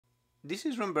This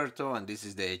is Roberto and this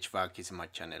is the HVAC is my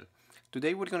channel.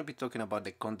 Today we're going to be talking about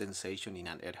the condensation in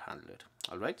an air handler.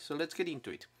 Alright, so let's get into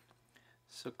it.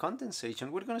 So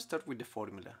condensation, we're going to start with the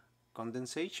formula.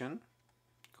 Condensation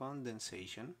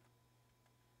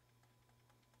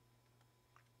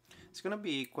it's going to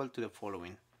be equal to the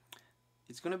following.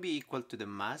 It's going to be equal to the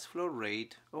mass flow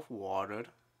rate of water,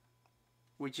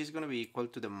 which is going to be equal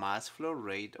to the mass flow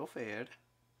rate of air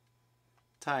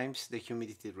times the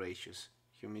humidity ratios.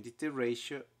 Humidity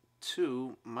ratio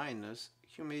 2 minus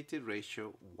humidity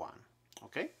ratio 1.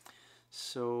 Okay,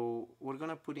 so we're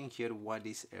gonna put in here what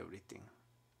is everything.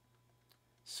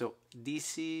 So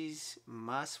this is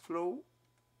mass flow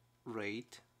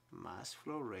rate,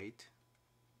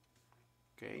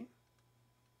 okay,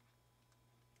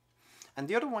 and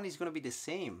the other one is gonna be the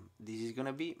same. This is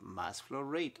gonna be mass flow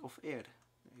rate of air.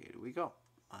 Here we go,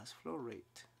 mass flow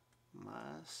rate.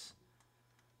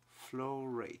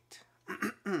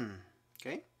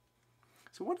 Okay,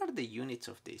 so what are the units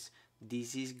of this?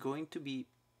 This is going to be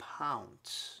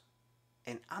pounds,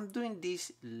 and I'm doing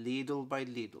this little by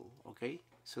little, okay,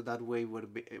 so that way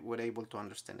we're able to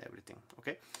understand everything.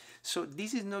 Okay, so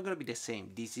this is not going to be the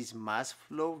same. This is mass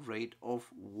flow rate of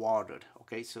water.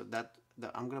 Okay, so that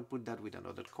I'm going to put that with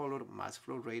another color, mass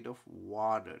flow rate of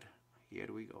water. Here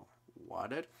we go,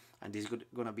 water, and this is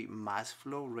going to be mass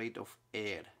flow rate of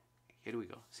air. Here we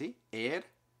go, see, air,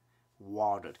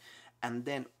 water. And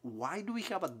then why do we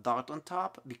have a dot on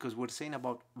top? Because we're saying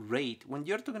about rate. When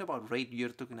you're talking about rate, you're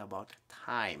talking about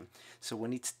time. So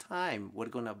when it's time, we're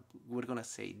gonna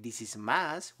say this is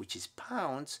mass, which is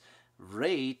pounds,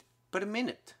 rate per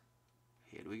minute.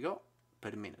 Here we go,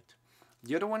 per minute.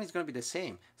 The other one is gonna be the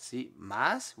same. See,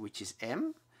 mass, which is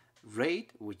m,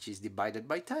 rate, which is divided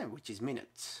by time, which is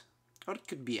minutes. Or it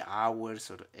could be hours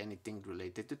or anything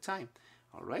related to time.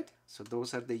 All right, so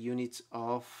those are the units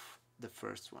of the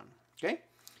first one. Okay,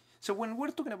 so when we're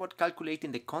talking about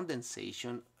calculating the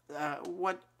condensation,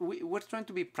 we're trying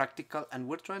to be practical and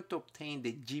we're trying to obtain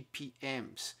the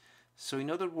GPMs. So in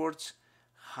other words,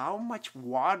 how much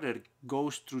water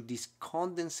goes through this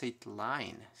condensate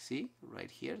line. See, right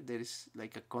here, there is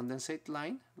like a condensate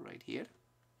line right here.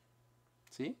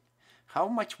 See, how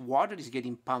much water is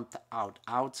getting pumped out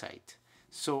outside.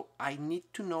 So I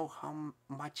need to know how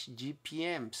much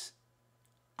GPMs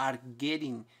are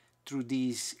getting through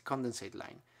this condensate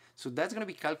line. So that's going to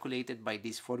be calculated by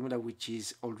this formula, which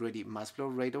is already mass flow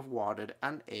rate of water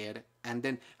and air. And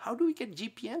then how do we get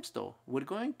GPMs though? We're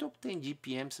going to obtain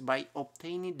GPMs by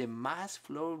obtaining the mass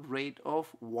flow rate of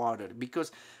water,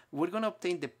 because we're going to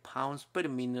obtain the pounds per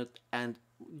minute, and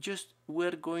just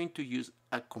we're going to use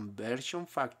a conversion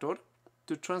factor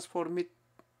to transform it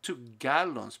to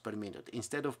gallons per minute.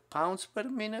 Instead of pounds per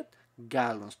minute,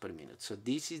 gallons per minute. So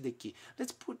this is the key.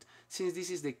 Let's put, since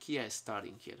this is the key, I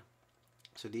starting here.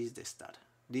 So this is the start.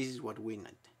 This is what we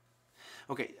need.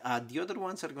 Okay, the other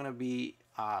ones are going to be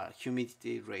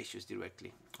humidity ratios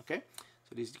directly. Okay,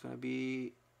 so this is going to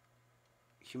be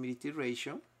humidity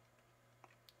ratio,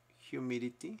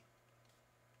 humidity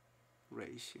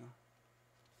ratio,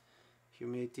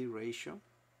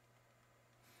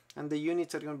 and the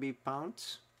units are going to be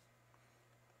pounds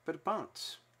per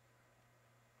pounds.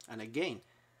 And again,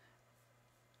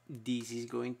 this is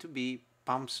going to be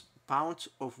pounds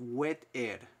of wet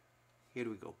air. Here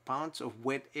we go, pounds of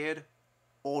wet air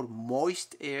or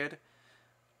moist air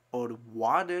or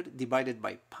water divided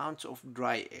by pounds of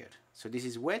dry air. So this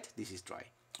is wet, this is dry.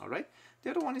 All right,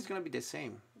 the other one is going to be the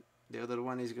same. The other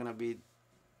one is going to be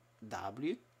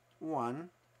W1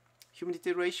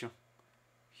 humidity ratio,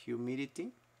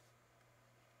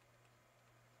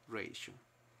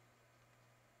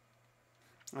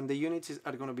 and the units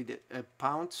are going to be the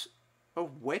pounds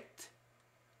of wet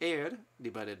air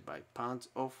divided by pounds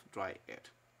of dry air.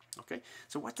 Okay,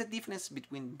 so what's the difference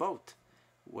between both?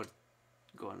 We're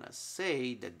gonna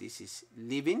say that this is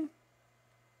living,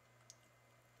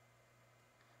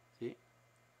 see,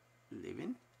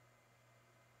 living,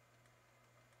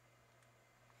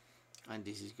 and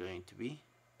this is going to be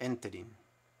entering.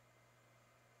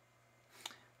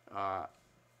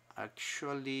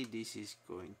 Actually, this is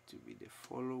going to be the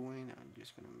following. I'm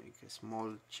just going to make a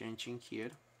small change in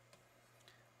here.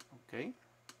 Okay,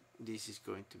 this is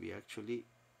going to be actually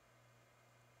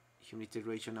humidity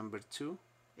ratio number 2,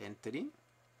 entering,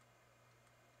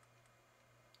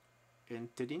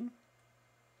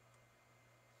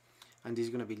 and this is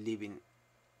going to be leaving.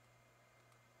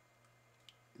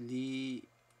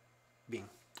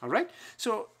 All right,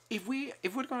 so if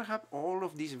we're going to have all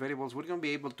of these variables, we're going to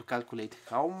be able to calculate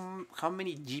how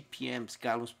many GPMs,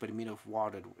 gallons per minute of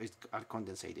water are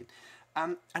condensated.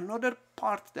 Another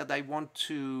part that I want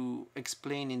to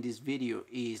explain in this video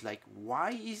is like,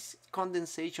 why is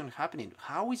condensation happening?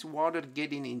 How is water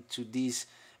getting into this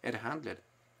air handler?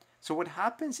 So what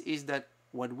happens is that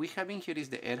what we have in here is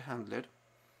the air handler,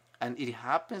 and it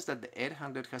happens that the air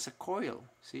handler has a coil.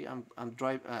 See, I'm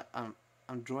drawing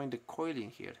the coil in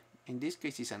here. In this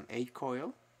case, it's an A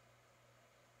coil,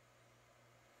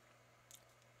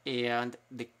 and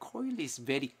the coil is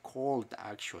very cold,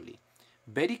 actually,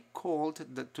 very cold,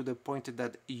 to the point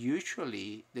that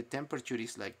usually the temperature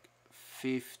is like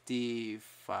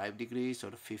 55 degrees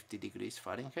or 50 degrees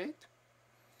Fahrenheit.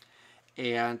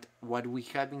 And what we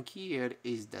have in here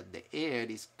is that the air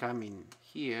is coming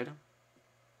here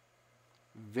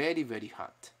very, very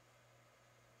hot.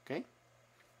 Okay,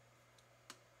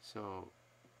 so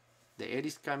the air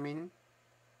is coming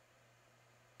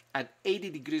at 80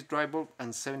 degrees dry bulb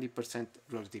and 70%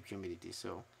 relative humidity.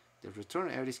 So the return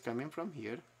air is coming from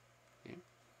here. Okay,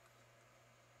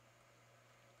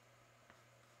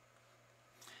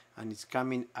 and it's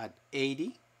coming at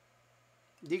 80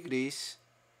 degrees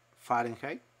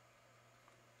Fahrenheit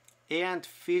and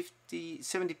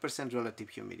 70% relative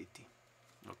humidity.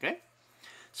 Okay,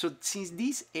 so since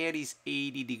this air is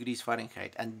 80 degrees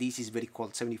Fahrenheit and this is very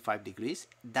cold, 75 degrees,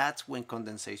 that's when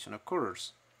condensation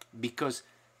occurs, because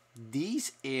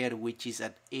this air, which is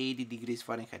at 80 degrees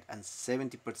Fahrenheit and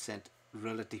 70%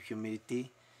 relative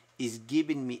humidity, is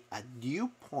giving me a dew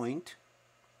point.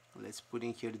 Let's put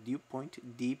in here dew point,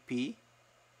 dP,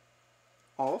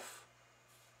 of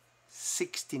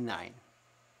 69.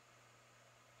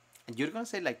 And you're going to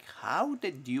say, like, how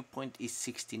the dew point is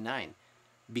 69?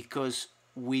 Because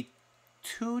with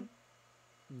two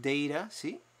data,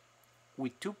 see,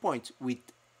 with 2 points, with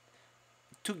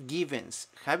two givens,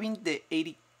 having the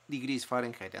 80 degrees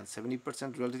Fahrenheit and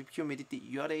 70% relative humidity,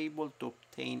 you are able to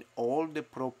obtain all the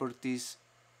properties,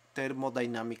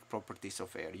 thermodynamic properties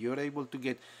of air. You're able to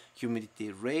get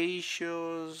humidity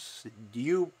ratios,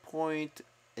 dew point,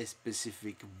 a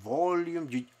specific volume.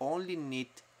 You only need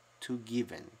two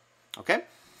given. Okay,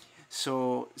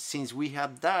 so since we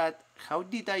have that, how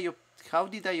did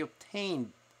I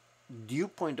obtain dew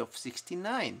point of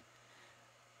 69?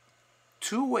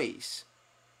 Two ways.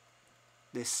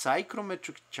 The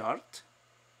psychrometric chart.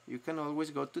 You can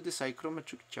always go to the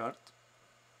psychrometric chart.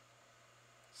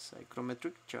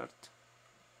 Psychrometric chart.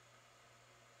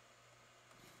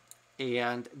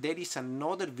 And there is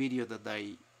another video that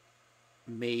I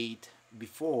made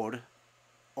before,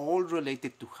 all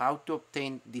related to how to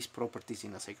obtain these properties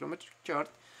in a psychrometric chart.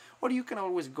 Or you can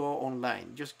always go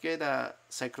online. Just get a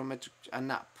psychrometric,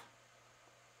 an app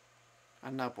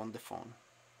on the phone,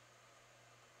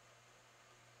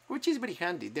 which is very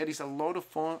handy. There is a lot of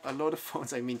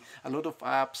phones. I mean, a lot of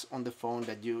apps on the phone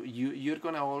that you're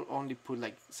gonna only put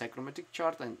like psychrometric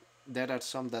chart, and there are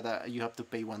some that you have to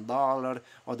pay $1,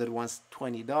 other ones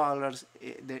 $20.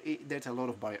 There's a lot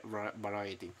of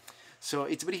variety. So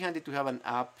it's very handy to have an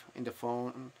app in the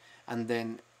phone, and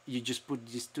then you just put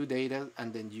these two data,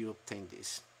 and then you obtain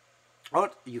this.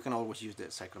 Or you can always use the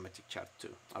psychrometric chart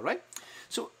too. All right.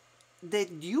 So the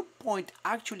dew point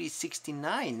actually is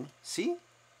 69. See,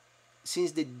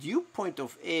 since the dew point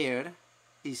of air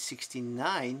is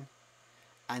 69,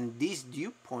 and this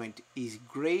dew point is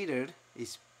greater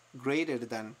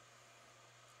than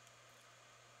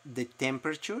the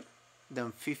temperature,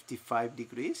 than 55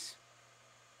 degrees,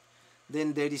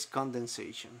 then there is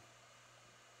condensation.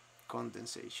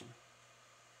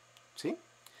 See?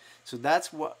 So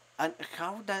that's what, and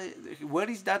where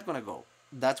is that gonna go?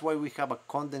 That's why we have a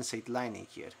condensate line in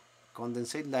here.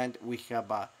 Condensate line, we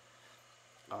have a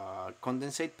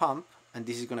condensate pump, and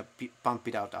this is gonna pump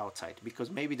it out outside, because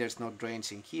maybe there's no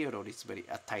drains in here, or it's very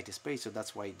a tight space, so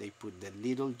that's why they put the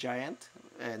little giant,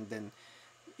 and then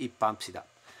it pumps it up.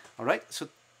 All right, so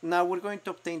now we're going to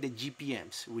obtain the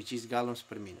GPMs, which is gallons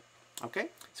per minute.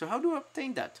 Okay, so how do we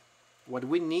obtain that? What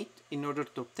we need in order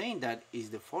to obtain that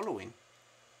is the following.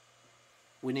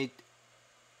 We need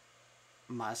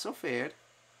mass of air,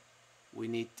 we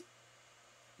need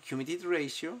humidity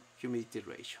ratio.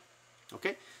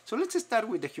 Okay, so let's start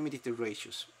with the humidity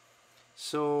ratios.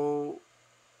 So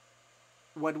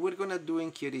what we're gonna do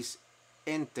in here is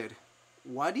enter.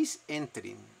 What is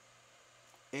entering?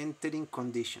 Entering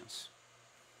conditions.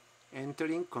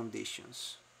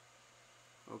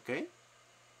 Okay,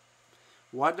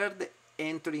 what are the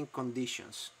entering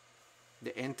conditions?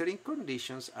 The entering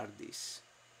conditions are these.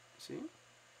 See,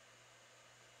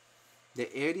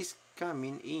 the air is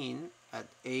coming in at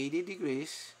 80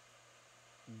 degrees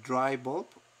dry bulb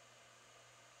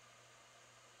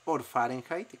or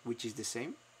Fahrenheit, which is the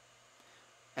same,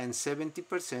 and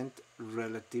 70%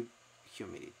 relative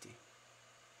humidity,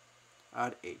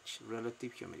 RH,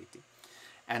 relative humidity.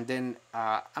 And then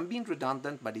I'm being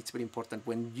redundant, but it's very important.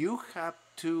 When you have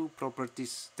two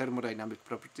properties, thermodynamic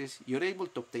properties, you're able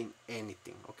to obtain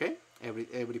anything, okay?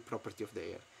 Every property of the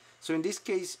air. So in this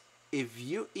case, if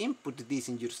you input this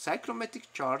in your psychrometric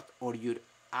chart or your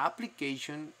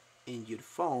application in your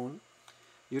phone,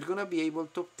 you're gonna be able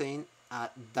to obtain a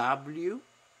W2.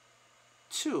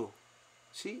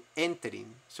 See,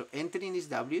 entering. So entering is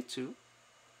W2.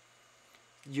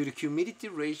 Your humidity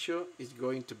ratio is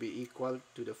going to be equal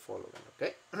to the following,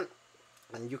 okay?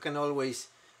 And you can always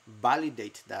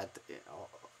validate that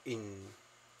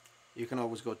you can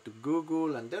always go to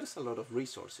Google, and there's a lot of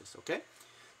resources, okay?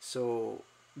 So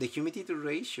the humidity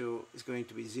ratio is going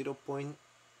to be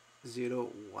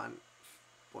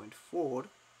 0.01.4,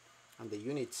 and the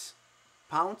units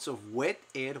pounds of wet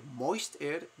air, moist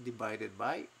air, divided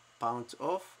by pounds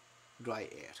of dry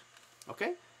air,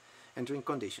 okay? Entering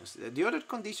conditions. The other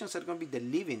conditions are going to be the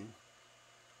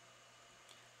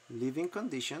living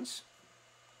conditions.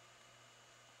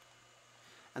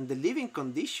 And the living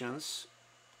conditions,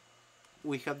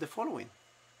 we have the following.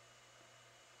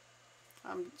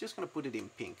 I'm just going to put it in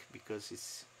pink because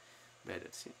it's better.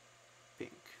 See?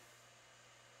 Pink.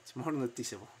 It's more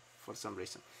noticeable for some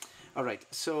reason. All right,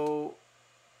 so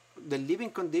the living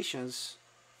conditions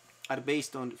are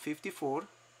based on 54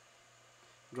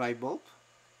 dry bulb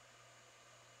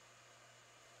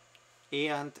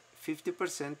and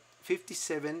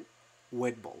 57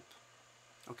 wet bulb.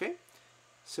 Okay,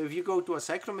 so if you go to a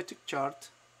psychrometric chart,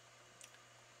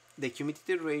 the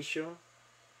humidity ratio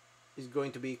is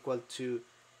going to be equal to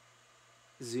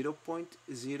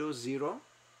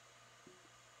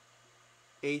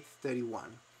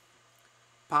 0.00831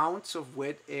 pounds of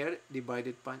wet air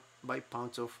divided by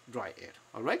pounds of dry air.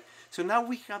 All right, so now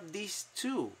we have these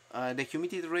two, the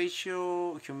humidity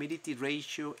ratio,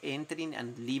 entering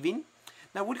and leaving.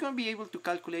 Now we're going to be able to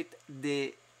calculate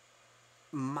the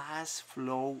mass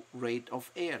flow rate of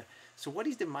air. So what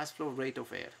is the mass flow rate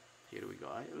of air? Here we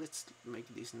go. Let's make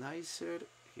this nicer.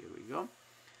 Here we go.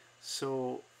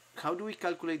 So how do we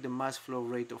calculate the mass flow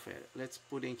rate of air? Let's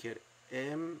put in here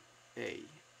MA.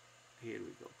 Here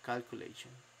we go.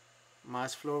 Calculation.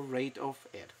 Mass flow rate of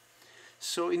air.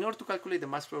 So in order to calculate the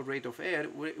mass flow rate of air,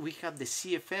 we have the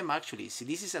CFM actually. See,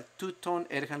 this is a 2-ton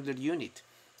air handler unit.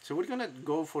 So we're going to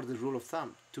go for the rule of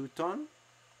thumb. 2 ton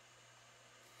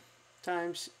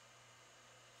times,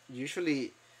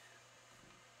 usually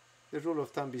the rule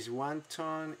of thumb is 1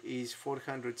 ton is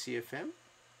 400 CFM.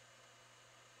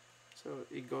 So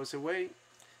it goes away.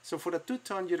 So for a 2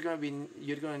 ton, you're going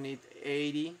to need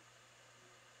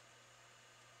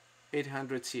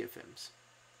 800 CFMs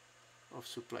of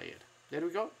supply air. There we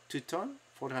go. 2 ton,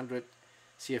 400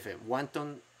 CFM. 1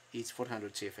 ton is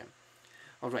 400 CFM.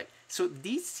 All right, so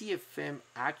this CFM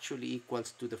actually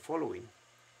equals to the following.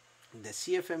 The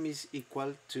CFM is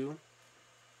equal to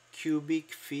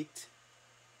cubic feet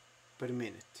per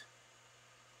minute.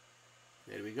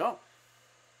 There we go.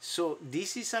 So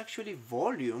this is actually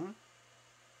volume,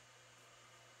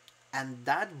 and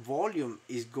that volume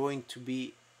is going to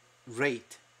be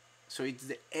rate. So it's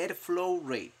the airflow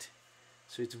rate.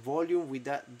 So it's volume with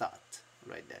that dot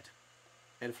right there.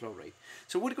 Airflow rate.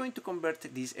 So we're going to convert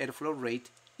this airflow rate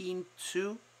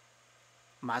into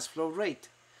mass flow rate.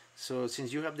 So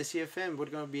since you have the CFM, we're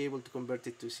going to be able to convert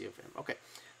it to CFM. Okay,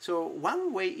 so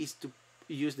one way is to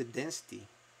use the density.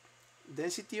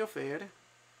 Density of air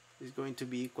is going to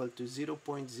be equal to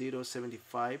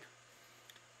 0.075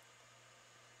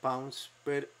 pounds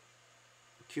per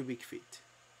cubic feet.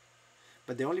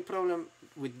 But the only problem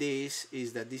with this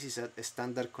is that this is at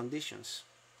standard conditions.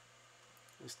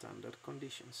 Standard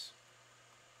conditions.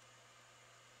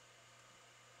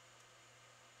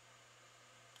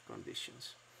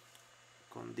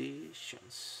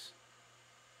 Conditions.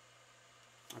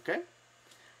 Okay?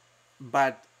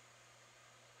 But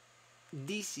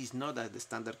this is not at the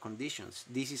standard conditions.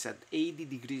 This is at 80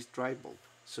 degrees dry bulb.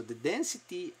 So the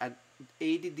density at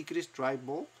 80 degrees dry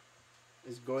bulb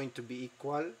is going to be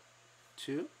equal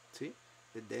to, see,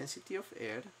 the density of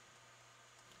air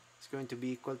is going to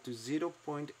be equal to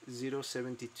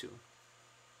 0.072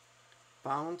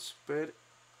 pounds per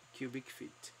cubic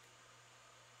feet.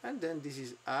 And then this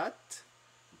is at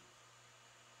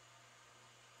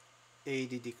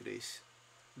 80 degrees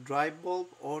dry bulb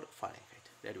or Fahrenheit.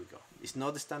 There we go. It's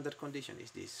not the standard condition,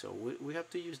 it's this. So we have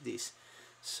to use this.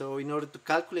 So in order to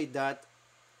calculate that,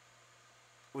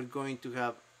 we're going to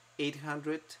have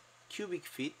 800 cubic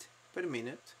feet per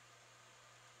minute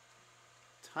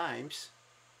times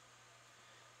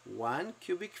 1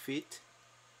 cubic feet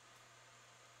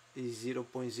is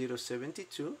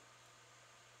 0.072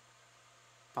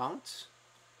 pounds,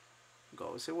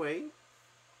 goes away,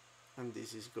 and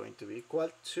this is going to be equal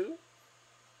to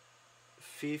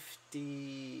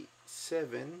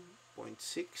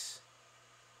 57.6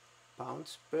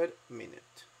 pounds per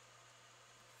minute.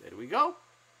 There we go.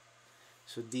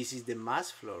 So this is the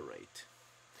mass flow rate.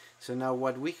 So now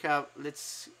what we have,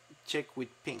 let's check with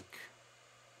pink.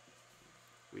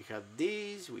 We have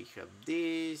this,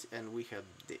 and we have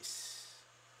this.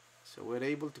 So we're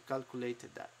able to calculate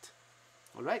that.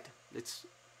 All right, let's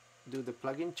do the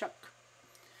plug-in check.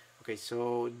 Okay,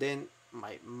 so then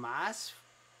my mass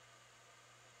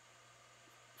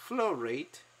flow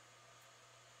rate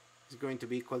is going to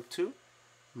be equal to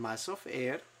mass of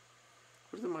air,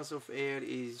 where the mass of air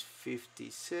is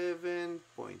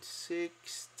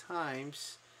 57.6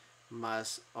 times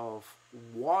mass of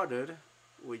water,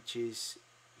 which is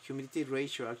humidity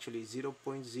ratio actually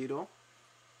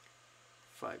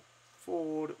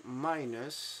 0.054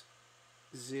 minus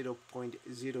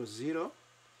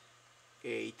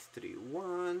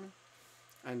 0.00831,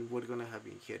 and we're gonna have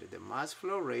in here the mass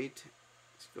flow rate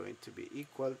is going to be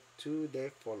equal to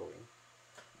the following.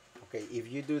 Okay,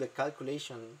 if you do the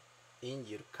calculation in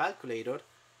your calculator,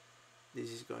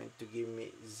 this is going to give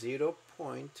me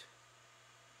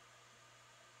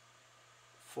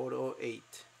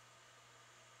 0.408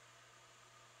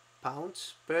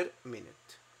 pounds per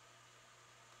minute.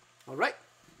 All right,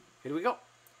 here we go.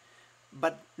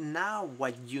 But now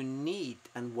what you need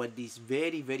and what is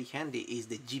very, very handy is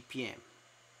the GPM.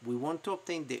 We want to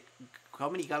obtain the how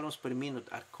many gallons per minute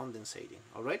are condensating.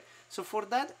 All right, so for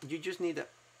that you just need a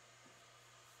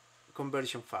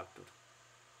conversion factor.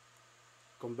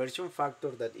 Conversion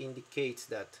factor that indicates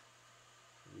that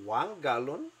 1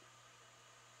 gallon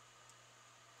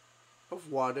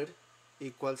of water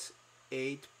equals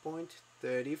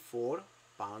 8.34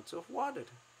 pounds of water.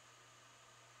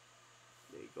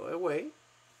 They go away,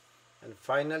 and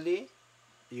finally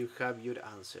you have your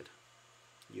answer.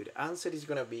 Your answer is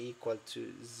going to be equal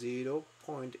to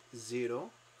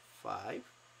 0.05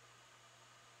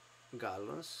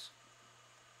 gallons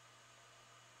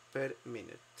per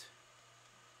minute,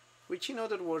 which in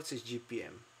other words is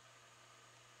GPM,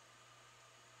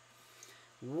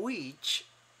 which,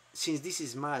 since this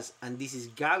is mass and this is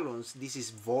gallons, this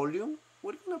is volume,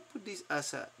 we're going to put this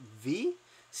as a V,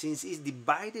 since it's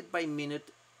divided by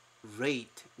minute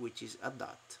rate, which is a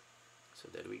dot. So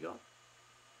there we go.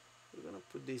 We're going to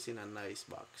put this in a nice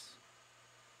box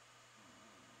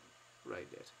right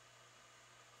there.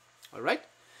 All right,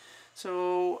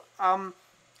 so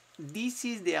this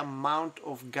is the amount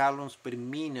of gallons per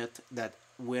minute that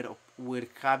we're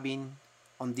having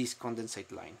on this condensate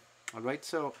line. All right,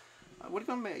 so we're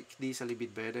going to make this a little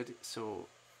bit better so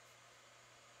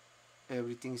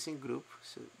everything's in group.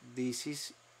 So this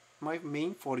is my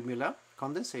main formula,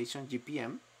 condensation,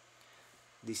 GPM.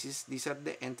 These are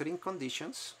the entering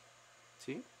conditions.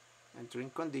 See,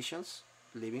 entering conditions,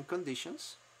 leaving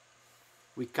conditions.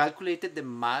 We calculated the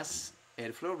mass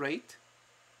airflow rate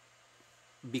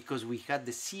because we had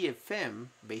the CFM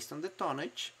based on the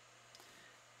tonnage,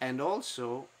 and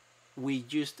also we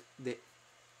used the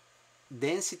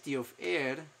density of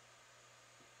air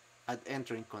at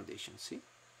entering conditions. See,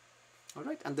 all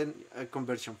right, and then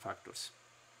conversion factors.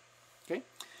 Okay,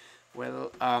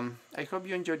 well, I hope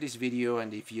you enjoyed this video,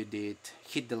 and if you did,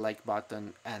 hit the like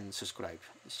button and subscribe.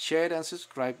 Share and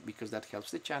subscribe because that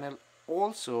helps the channel.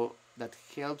 Also, that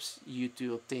helps you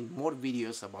to obtain more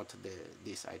videos about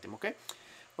this item. Okay,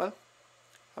 well,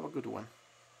 have a good one.